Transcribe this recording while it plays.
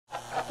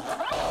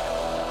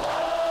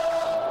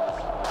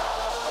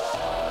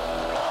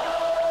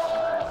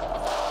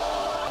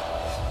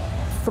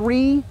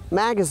3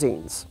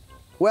 magazines.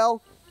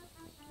 Well,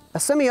 a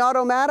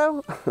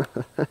semi-auto-mato?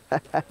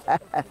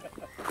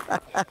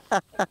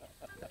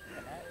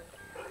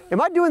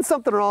 Am I doing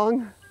something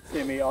wrong?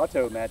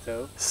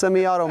 Semi-auto-mato.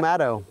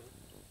 Semi-auto-mato.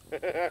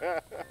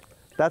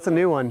 That's a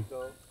new one.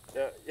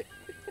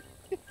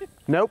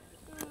 Nope,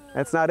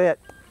 that's not it.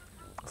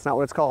 That's not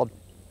what it's called.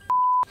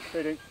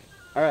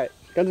 All right,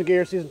 Guns and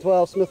Gear Season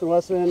 12, Smith &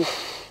 Wesson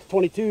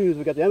 22s.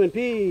 We got the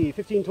M&P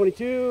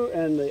 1522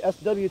 and the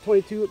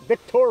SW22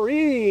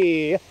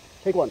 Victory.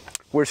 Take one.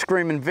 We're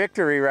screaming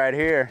victory right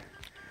here.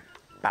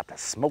 About to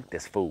smoke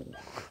this fool.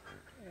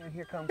 And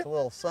here comes a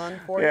little sun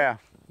for you. Yeah,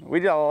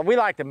 we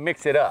like to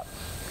mix it up.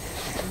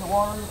 There's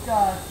water in the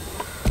sky.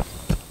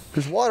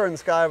 There's water in the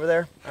sky over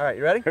there. All right,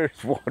 you ready?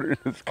 There's water in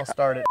the sky. I'll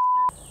start it.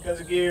 Guns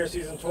and Gear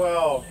Season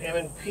 12,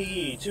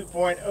 M&P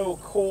 2.0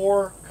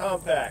 Core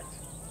Compact,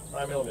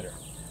 9mm.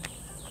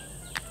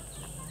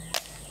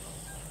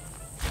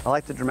 I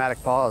like the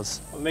dramatic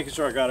pause. I'm making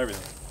sure I got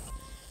everything.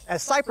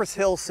 As Cypress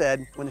Hill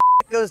said, when the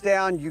goes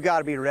down, you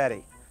gotta be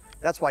ready.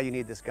 That's why you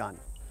need this gun.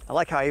 I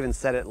like how I even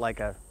said it like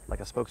a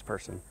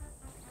spokesperson.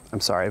 I'm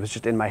sorry, it was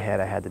just in my head,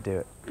 I had to do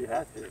it. You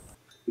have to.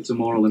 It's a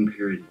moral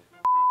imperative.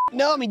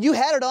 No, I mean, you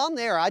had it on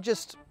there. I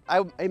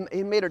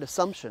made an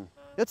assumption.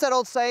 What's that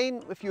old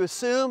saying? If you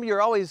assume,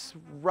 you're always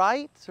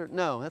right? Or,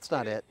 no, that's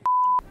not it.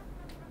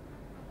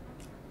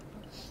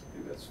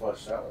 Dude, that's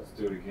flushed out. Let's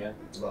do it again.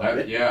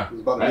 Yeah,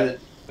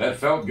 that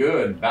felt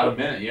good. About a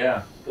minute,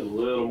 yeah. Put a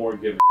little more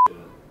give in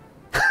it.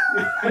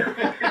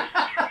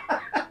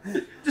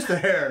 Just a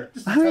hair.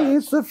 Just a I mean,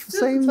 it's the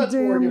same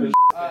damn.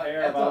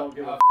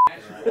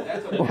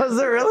 Was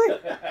it really?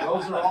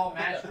 Those are all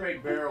match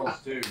straight barrels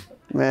too.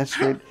 Match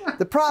straight.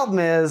 The problem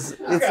is,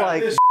 it's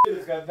like This shit,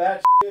 it's got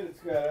that shit,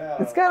 it's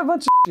got it's got a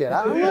bunch of shit.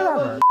 I don't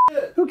know,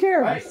 whatever. Who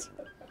cares? Right.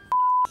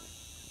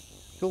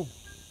 Cool.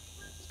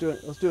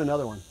 Let's do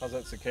another one. How's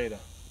that cicada?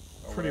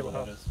 Pretty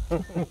loud.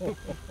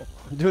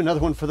 Do another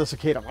one for the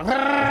cicada.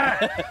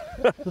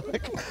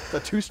 The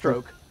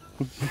 2-stroke.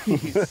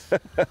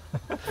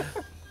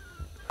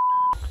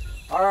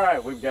 All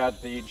right, we've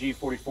got the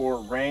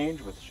G44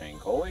 range with Shane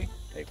Coley.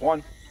 Take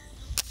one.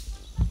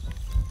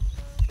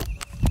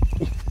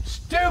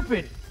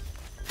 Stupid!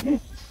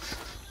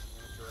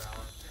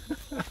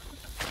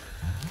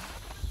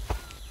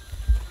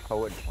 I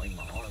wouldn't swing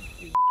my arm.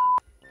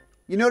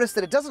 You notice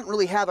that it doesn't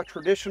really have a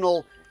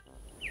traditional.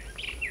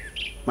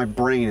 My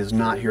brain is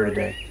not here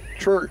today.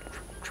 Trigger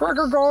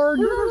guard.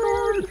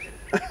 Trigger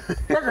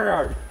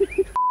guard.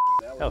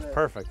 That was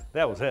perfect.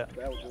 That was it.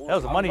 That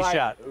was a money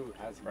shot.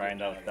 Ryan,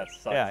 that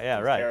sucks. Yeah,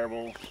 right.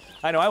 Terrible.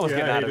 I know, I was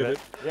getting out of it.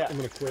 Yeah. I'm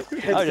gonna quit.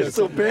 It's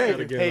so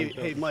big.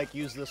 Hey, Mike,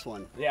 use this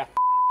one. Yeah.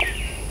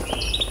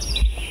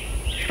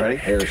 Ready?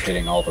 Hair's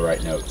hitting all the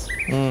right notes.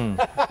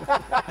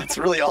 That's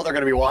really all they're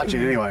going to be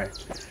watching anyway.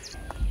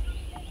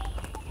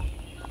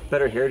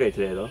 Better hair day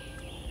today, though.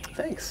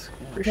 Thanks.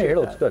 Your Appreciate hair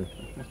that. looks good.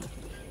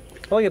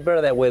 I like it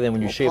better that way than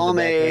when you shave the back and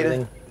Pomade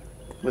everything.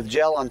 with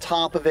gel on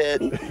top of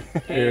it.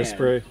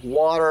 Hairspray.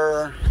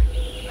 Water.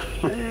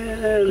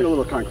 And a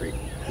little concrete.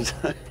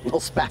 A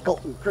little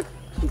spackle.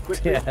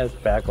 Yeah,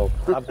 spackle.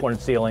 Popcorn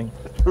ceiling.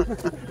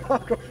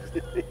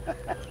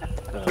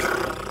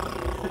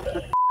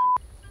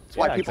 That's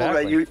why people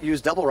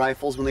use double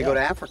rifles when they go to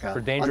Africa. For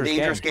on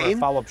dangerous game. game, for a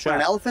follow-up shot. When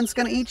an elephant's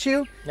going to eat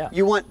you,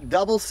 you want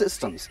double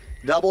systems.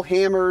 Double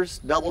hammers,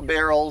 double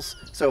barrels.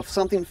 So if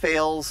something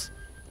fails,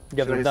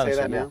 Yeah, should I say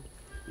that now?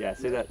 Yeah,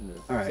 say that.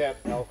 All right.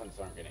 Except elephants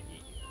aren't going to eat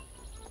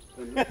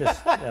you.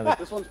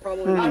 This one's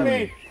probably I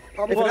mean, if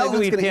an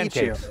elephant's going to eat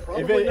you.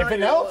 if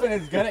an elephant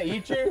is going to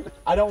eat you,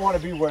 I don't want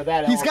to be where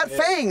that He's elephant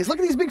got fangs. Look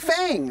at these big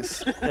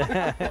fangs.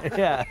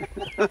 Yeah.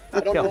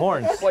 I don't know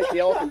horns. if that's quite the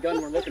elephant gun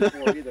we're looking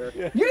for either.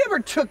 You never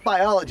took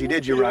biology,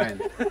 did you,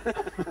 Ryan?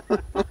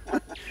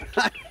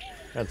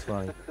 That's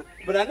funny.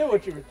 But I know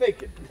what you were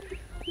thinking.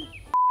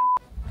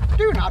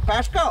 Do not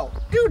pass go.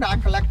 Do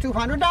not collect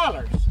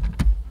 $200.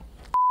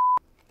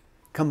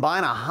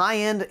 Combine a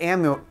high-end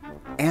ammo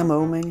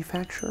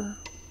manufacturer?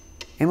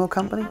 Ammo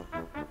company?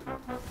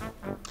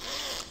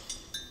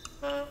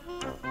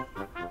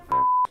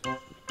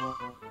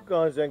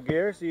 Guns and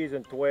Gear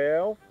Season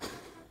 12.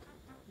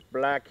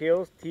 Black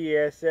Hills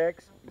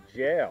TSX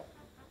Gel.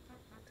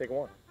 Take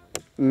one.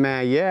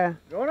 Man, yeah.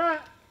 Go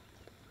not.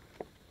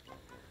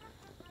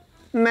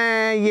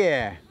 Man,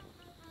 yeah.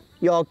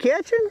 Y'all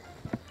catching?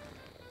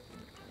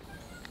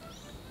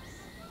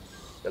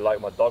 You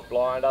like my duck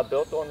blind I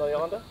built on the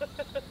yonder?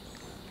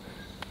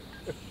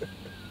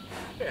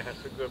 Yeah,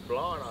 that's a good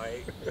blind I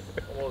ate.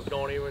 Almost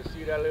don't even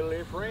see that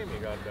little frame you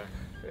got there.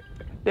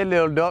 That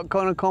little duck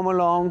gonna come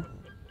along.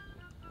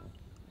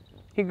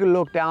 He could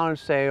look down and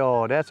say,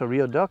 oh, that's a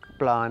real duck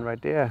blind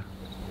right there.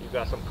 You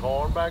got some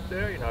corn back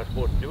there? You're not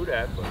supposed to do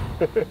that,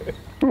 but...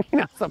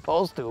 You're not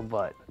supposed to,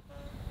 but...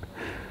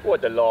 What,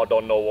 the law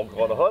don't know what's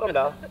gonna hurt him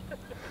now?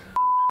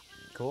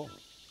 Cool.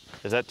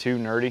 Is that too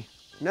nerdy?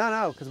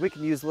 No, because we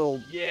can use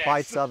little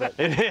bites of it.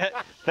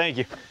 Thank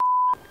you.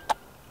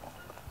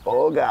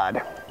 Oh,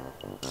 God.